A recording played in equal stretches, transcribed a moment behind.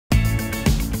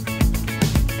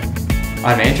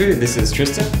I'm Andrew, this is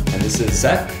Tristan, and this is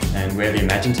Zach, and we're the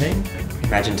Imagine team.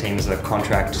 Imagine team is a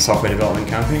contract software development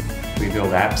company. We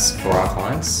build apps for our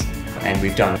clients, and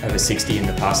we've done over 60 in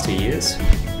the past 2 years.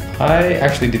 I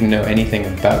actually didn't know anything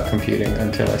about computing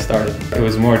until I started. It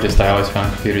was more just I always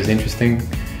found computers interesting,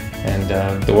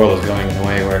 and the world was going in a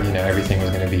way where everything was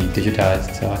going to be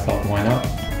digitized, so I thought, why not?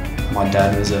 My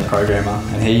dad was a programmer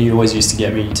and he always used to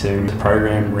get me to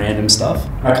program random stuff.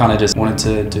 I kind of just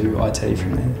wanted to do IT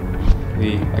from there.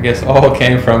 We, I guess, all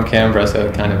came from Canberra, so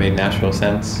it kind of made natural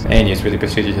sense. ANU is really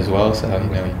prestigious as well, so you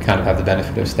kind of have the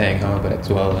benefit of staying home, but as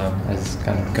well as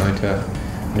kind of going to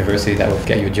a university that would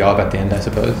get you a job at the end, I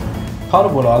suppose. Part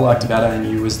of what I liked about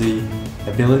ANU was the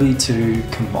ability to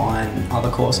combine other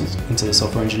courses into the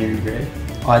software engineering degree.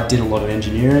 I did a lot of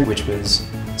engineering, which was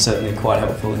certainly quite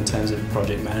helpful in terms of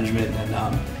project management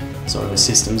and sort of a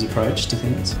systems approach to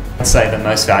things. I'd say the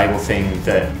most valuable thing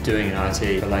that doing an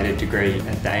IT related degree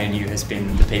at the ANU has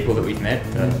been the people that we've met.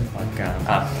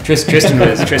 Tristan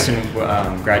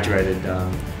graduated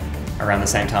around the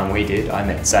same time we did. I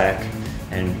met Zach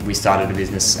and we started a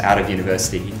business out of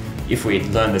university. If we'd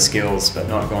learned the skills but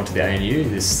not gone to the ANU,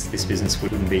 this business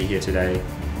wouldn't be here today.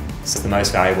 So the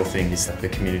most valuable thing is the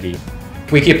community.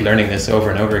 We keep learning this over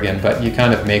and over again, but you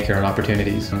kind of make your own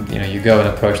opportunities. You go and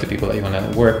approach the people that you want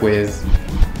to work with.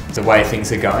 The way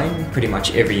things are going, pretty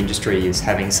much every industry is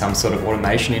having some sort of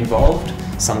automation involved,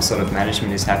 some sort of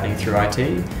management is happening through IT,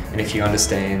 and if you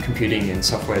understand computing and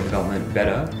software development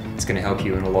better, it's going to help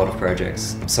you in a lot of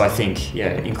projects. So I think,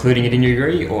 yeah, including it in your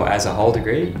degree or as a whole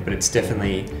degree, but it's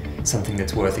definitely something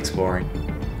that's worth exploring.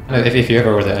 If you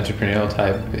ever were the entrepreneurial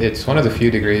type, it's one of the few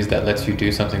degrees that lets you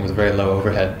do something with very low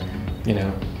overhead.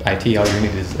 IT, all you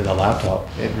need is a laptop.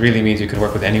 It really means you can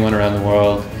work with anyone around the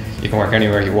world. You can work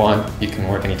anywhere you want. You can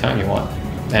work anytime you want.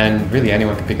 And really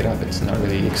anyone can pick it up. It's not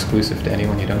really exclusive to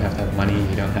anyone. You don't have to have money.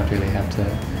 You don't have to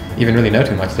even really know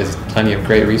too much. There's plenty of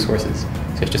great resources.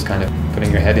 So it's just kind of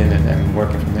putting your head in and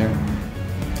working from there.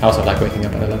 I also like waking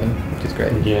up at 11, which is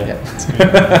great. Yeah.